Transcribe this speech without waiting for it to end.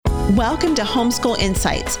Welcome to Homeschool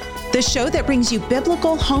Insights, the show that brings you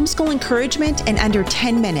biblical homeschool encouragement in under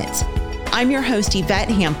 10 minutes. I'm your host, Yvette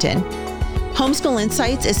Hampton. Homeschool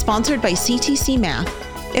Insights is sponsored by CTC Math.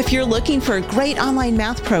 If you're looking for a great online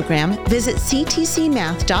math program, visit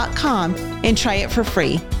ctcmath.com and try it for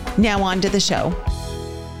free. Now on to the show.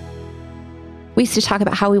 We used to talk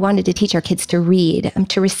about how we wanted to teach our kids to read,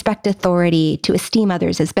 to respect authority, to esteem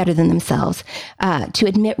others as better than themselves, to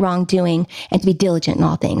admit wrongdoing, and to be diligent in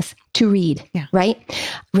all things. To read, right?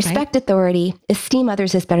 Respect authority, esteem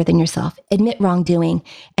others as better than yourself, admit wrongdoing,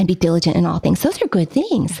 and be diligent in all things. Those are good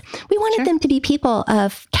things. We wanted them to be people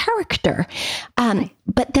of character.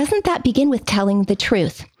 But doesn't that begin with telling the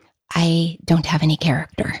truth? I don't have any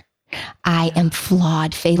character. I am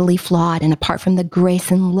flawed, fatally flawed, and apart from the grace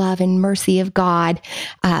and love and mercy of God,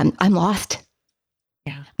 I'm lost.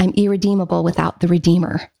 I'm irredeemable without the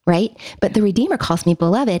Redeemer, right? But the Redeemer calls me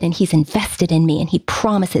beloved, and he's invested in me, and he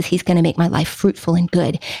promises he's going to make my life fruitful and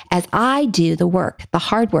good as I do the work, the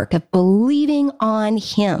hard work of believing on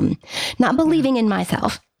him, not believing in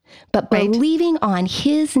myself, but believing on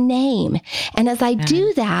his name. And as I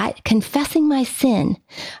do that, confessing my sin,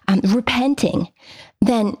 repenting,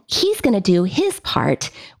 then he's going to do his part,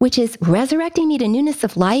 which is resurrecting me to newness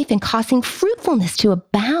of life and causing fruitfulness to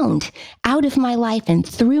abound out of my life and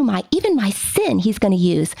through even my sin he's going to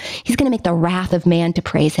use. He's going to make the wrath of man to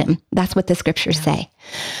praise him. That's what the scriptures say.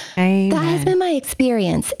 Amen. That has been my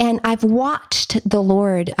experience. And I've watched the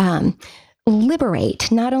Lord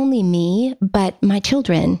liberate not only me, but my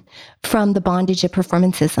children from the bondage of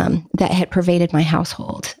performancism that had pervaded my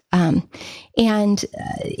household.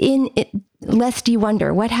 Lest you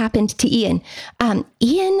wonder what happened to Ian.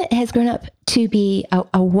 Ian has grown up to be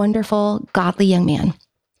a wonderful, godly young man.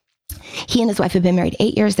 He and his wife have been married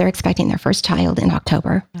 8 years. They're expecting their first child in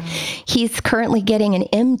October. He's currently getting an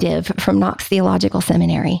MDiv from Knox Theological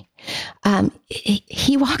Seminary.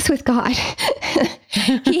 He walks with God.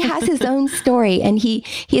 He has his own story, and he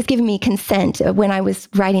has given me consent. When I was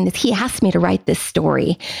writing this, he asked me to write this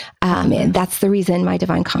story. And that's the reason my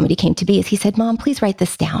Divine Comedy came to be, is he said, Mom, please write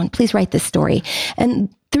this down. Please write this story. And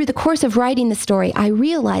through the course of writing the story, I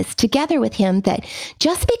realized together with him that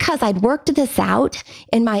just because I'd worked this out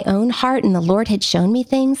in my own heart and the Lord had shown me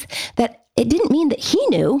things, that it didn't mean that he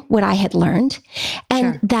knew what I had learned,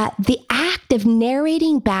 and that the act of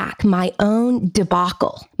narrating back my own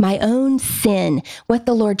debacle, my own sin, what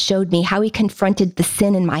the Lord showed me, how he confronted the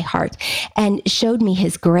sin in my heart and showed me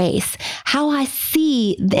his grace, how I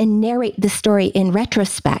see and narrate the story in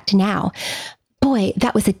retrospect now. Boy,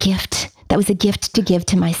 that was a gift. That was a gift to give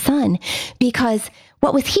to my son, because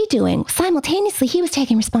what was he doing? Simultaneously, he was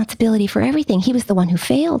taking responsibility for everything. He was the one who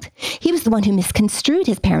failed. He was the one who misconstrued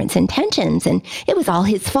his parents' intentions, and it was all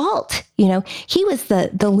his fault. You know, he was the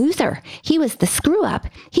loser. He was the screw up.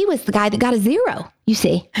 He was the guy that got a 0, you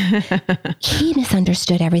see. He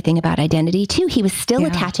misunderstood everything about identity too. He was still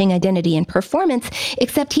attaching identity and performance,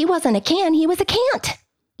 except he wasn't a can, he was a can't,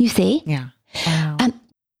 you see. Yeah. Wow.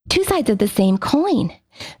 Two sides of the same coin.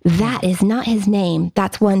 That is not his name.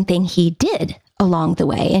 That's one thing he did along the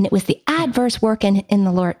way. And it was the adverse work in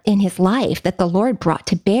the Lord, in his life, that the Lord brought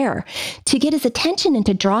to bear to get his attention and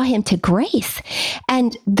to draw him to grace.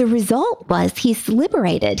 And the result was he's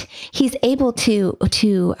liberated. He's able to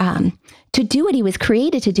do what he was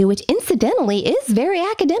created to do, which incidentally is very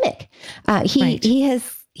academic.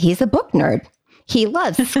 He's a book nerd. He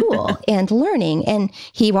loves school and learning, and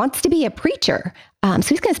he wants to be a preacher. So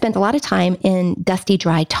he's going to spend a lot of time in dusty,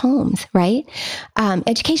 dry tomes, right?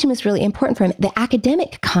 Education was really important for him, the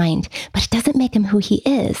academic kind, but it doesn't make him who he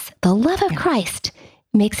is. The love of Christ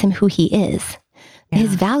makes him who he is,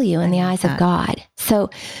 his value in the eyes of God. So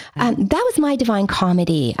that was my Divine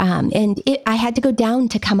Comedy. And I had to go down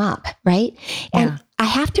to come up, right? And I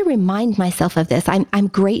have to remind myself of this. I'm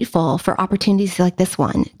grateful for opportunities like this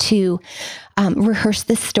one to rehearse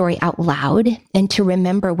this story out loud and to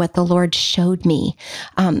remember what the Lord showed me.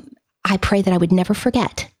 I pray that I would never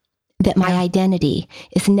forget that my identity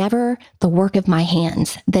is never the work of my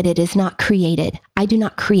hands, that it is not created. I do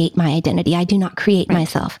not create my identity. I do not create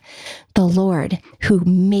myself. The Lord who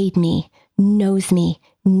made me, knows me,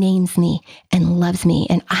 names me, and loves me,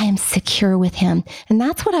 and I am secure with him. And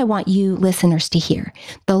that's what I want you listeners to hear.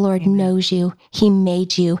 The Lord knows you. He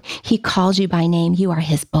made you. He calls you by name. You are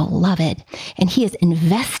his beloved, and he is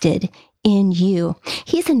invested in you.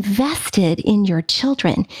 He's invested in your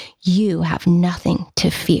children. You have nothing to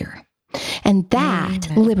fear. And that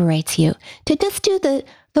liberates you to just do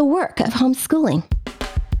the work of homeschooling.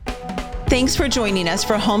 Thanks for joining us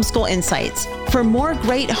for Homeschool Insights. For more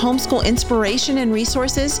great homeschool inspiration and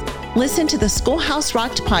resources, listen to the Schoolhouse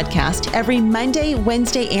Rocked podcast every Monday,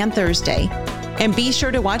 Wednesday, and Thursday. And be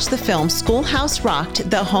sure to watch the film Schoolhouse Rocked: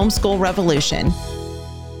 The Homeschool Revolution.